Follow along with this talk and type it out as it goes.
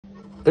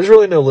there's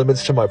really no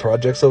limits to my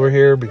projects over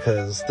here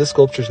because this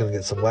sculpture is going to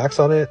get some wax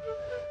on it.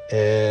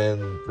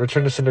 And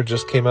Return to Cinder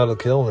just came out of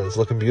the kiln and it's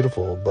looking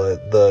beautiful.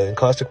 But the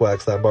encaustic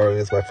wax that I'm borrowing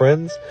is my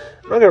friend's.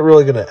 I'm not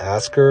really going to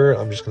ask her.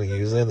 I'm just going to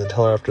use it and then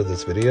tell her after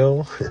this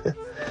video.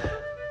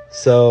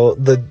 So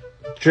the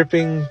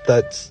dripping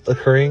that's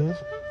occurring,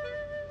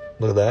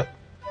 look at that.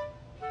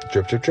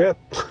 Drip, drip, drip.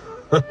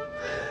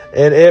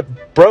 And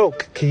it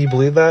broke. Can you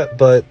believe that?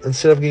 But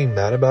instead of getting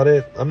mad about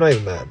it, I'm not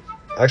even mad.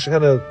 Actually,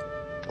 I'm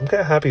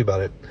kind of happy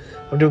about it.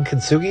 I'm doing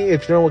kintsugi.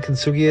 If you know what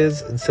kintsugi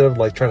is, instead of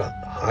like trying to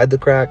hide the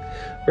crack,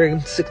 we're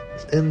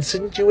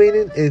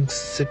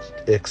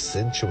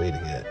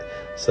accentuating it.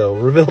 So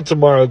reveal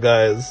tomorrow,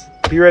 guys.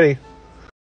 Be ready.